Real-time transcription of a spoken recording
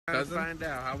cousin? Find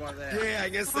out. How about that? Yeah, I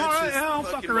guess that's All right, just yeah, I'll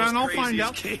fucking fuck around. I'll most find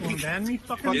out. craziest Come on, kink. ban me.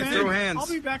 Fucking Yeah, ban. throw hands. I'll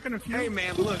be back in a few. Hey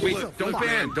man, look, Wait, look, don't look,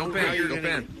 ban, man. don't ban, don't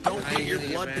ban. Don't get your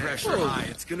blood ban. pressure high.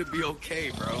 It's gonna be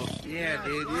okay, bro. Yeah,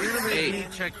 dude. You're gonna make me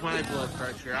check my blood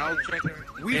pressure. I'll check.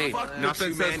 We Hey, fucked with nothing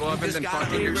you, says man. love You just than gotta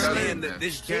fucking your understand cousin. that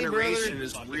this Hey, brother. generation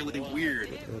is really weird.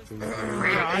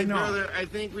 Yeah, I know. Brother, I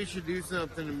think we should do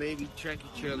something to maybe check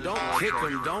each other. Don't kick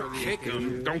him. Don't kick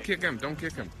him. Don't kick him. Don't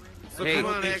kick him. So Hey, come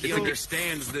on, He Axel.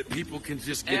 understands that people can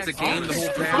just get It's a game. The whole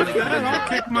Fuck family. that. I'll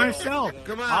kick myself.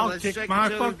 Come on, I'll let's kick check my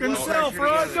each other's fucking blood self,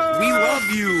 pressure together. Roger. We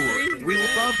love you. We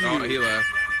love you. Oh, he left.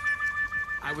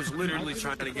 I was literally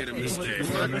trying to get him to stay.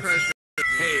 Blood pressure.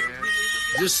 Hey,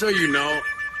 just so you know,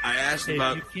 I asked Hey,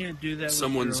 about you can't do that with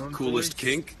someone's your own coolest voice.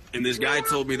 kink, and this guy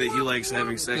told me that he likes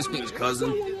having sex with his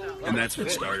cousin, and that's what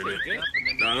started it.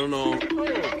 I don't know.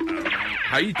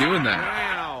 How you doing that?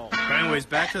 Wow. But anyways,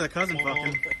 back to the cousin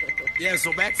fucking. Yeah,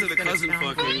 so back to the cousin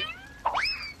fucking.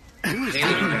 Who is doing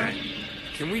that?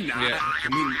 Can we not? Yeah.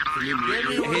 Can we Give me mute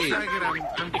you? one Hey. second.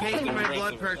 I'm taking my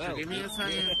blood pressure. Give me a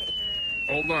second.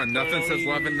 Hold on. Nothing says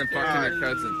loving than fucking your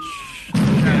cousin.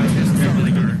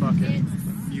 Fucking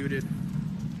muted.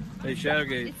 Hey,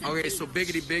 Shadowgate. Okay, so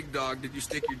biggity big dog, did you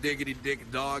stick your diggity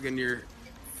dick dog in your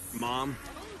mom?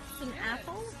 An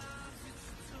apple?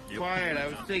 Quiet. I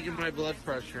was taking my blood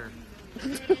pressure.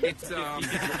 It's oh.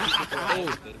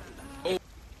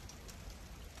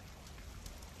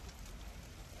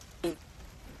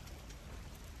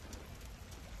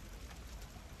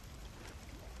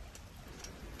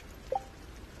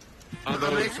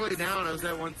 I'm actually down. I was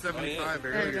at 175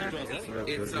 earlier.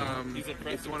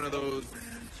 It's one of those.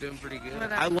 Doing pretty good.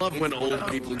 I love when old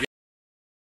people